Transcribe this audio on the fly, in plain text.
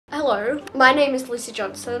Hello, my name is Lucy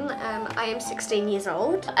Johnson and I am 16 years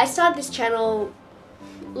old. I started this channel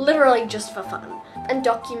literally just for fun and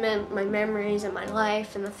document my memories and my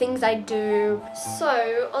life and the things I do.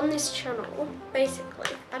 So on this channel,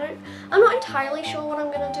 basically, I'm not entirely sure what I'm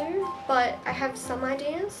gonna do, but I have some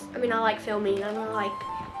ideas. I mean, I like filming and I like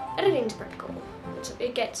editing's pretty cool.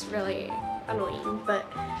 It gets really annoying, but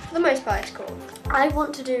for the most part it's cool. I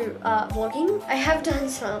want to do vlogging. I have done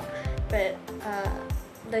some, but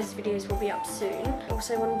those videos will be up soon. I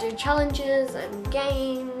also want to do challenges and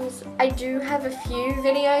games. I do have a few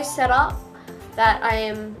videos set up that I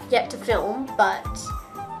am yet to film, but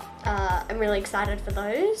I'm really excited for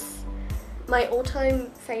those. My all-time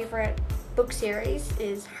favourite book series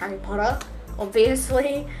is Harry Potter,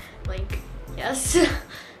 obviously. Like, yes,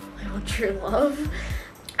 my one true love.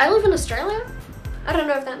 I live in Australia. I don't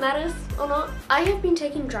know if that matters or not. I have been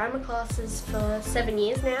taking drama classes for 7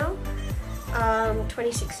 years now.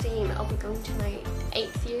 2016 I'll be going to my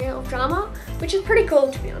 8th year of drama, which is pretty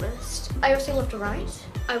cool, to be honest. I also love to write.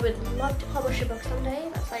 I would love to publish a book someday.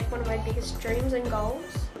 That's like one of my biggest dreams and goals.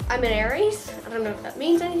 I'm an Aries. I don't know if that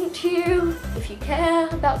means anything to you, if you care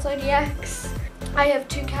about zodiacs. I have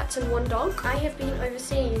 2 cats and 1 dog. I have been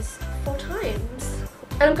overseas 4 times.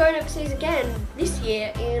 And I'm going overseas again this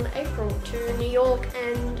year in April to New York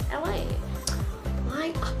and LA.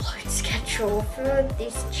 My upload schedule for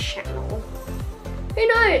this channel, who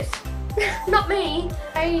knows? Not me.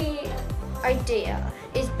 My idea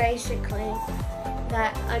is basically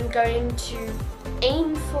that I'm going to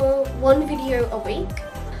aim for 1 video a week,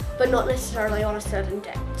 but not necessarily on a certain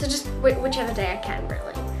day. So just whichever day I can,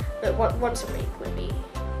 really. But once a week would be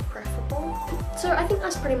preferable. So I think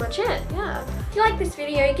that's pretty much it, yeah. If you like this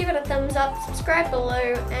video, give it a thumbs up, subscribe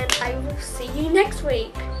below, and I will see you next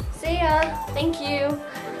week. See ya. Thank you.